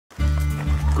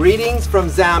Greetings from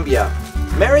Zambia.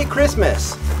 Merry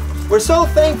Christmas. We're so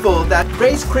thankful that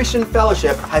Grace Christian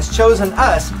Fellowship has chosen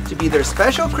us to be their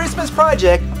special Christmas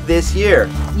project this year.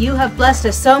 You have blessed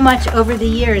us so much over the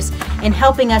years in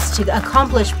helping us to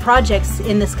accomplish projects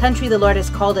in this country the Lord has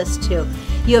called us to.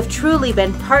 You have truly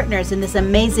been partners in this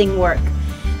amazing work.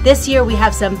 This year we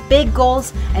have some big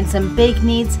goals and some big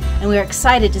needs, and we are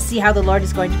excited to see how the Lord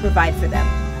is going to provide for them.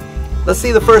 Let's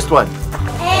see the first one.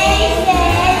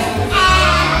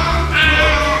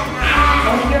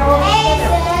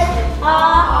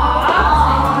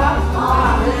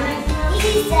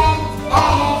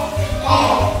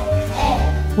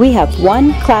 We have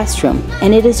one classroom,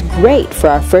 and it is great for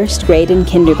our first grade and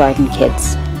kindergarten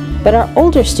kids. But our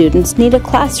older students need a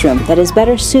classroom that is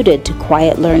better suited to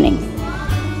quiet learning.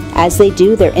 As they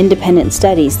do their independent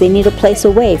studies, they need a place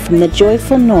away from the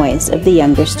joyful noise of the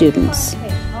younger students.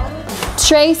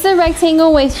 Trace a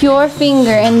rectangle with your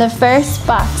finger in the first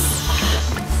box.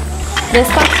 This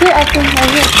box here, open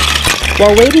right here.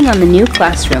 While waiting on the new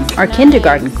classroom, our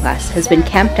kindergarten class has been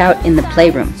camped out in the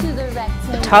playroom.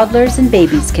 But toddlers and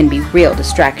babies can be real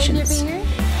distractions.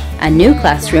 A new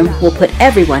classroom will put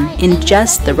everyone in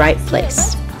just the right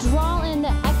place. Draw in the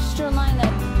extra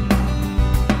lineup.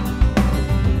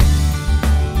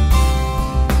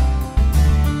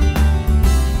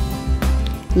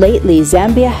 Lately,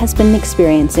 Zambia has been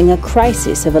experiencing a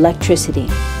crisis of electricity.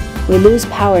 We lose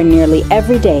power nearly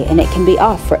every day, and it can be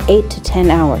off for 8 to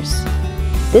 10 hours.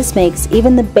 This makes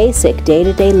even the basic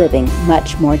day-to-day living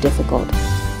much more difficult.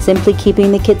 Simply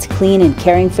keeping the kids clean and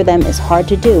caring for them is hard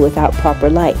to do without proper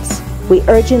lights. We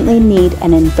urgently need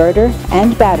an inverter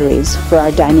and batteries for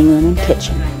our dining room and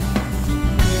kitchen.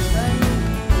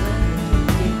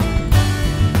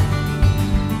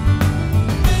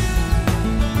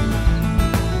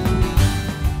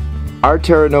 Our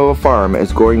Terra Nova farm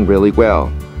is going really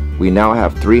well. We now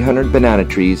have 300 banana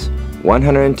trees,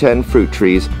 110 fruit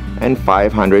trees, and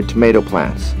 500 tomato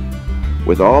plants.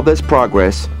 With all this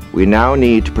progress, we now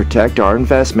need to protect our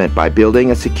investment by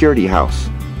building a security house.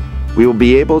 We will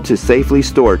be able to safely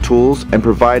store tools and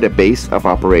provide a base of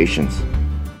operations.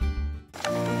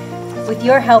 With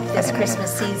your help this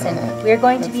Christmas season, we are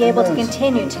going to be able to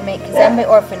continue to make Kazembe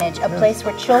Orphanage a place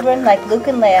where children like Luke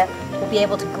and Leah will be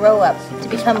able to grow up, to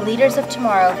become leaders of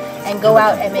tomorrow, and go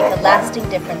out and make a lasting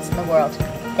difference in the world.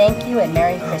 Thank you and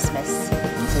Merry Christmas.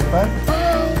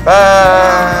 Bye.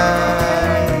 Bye.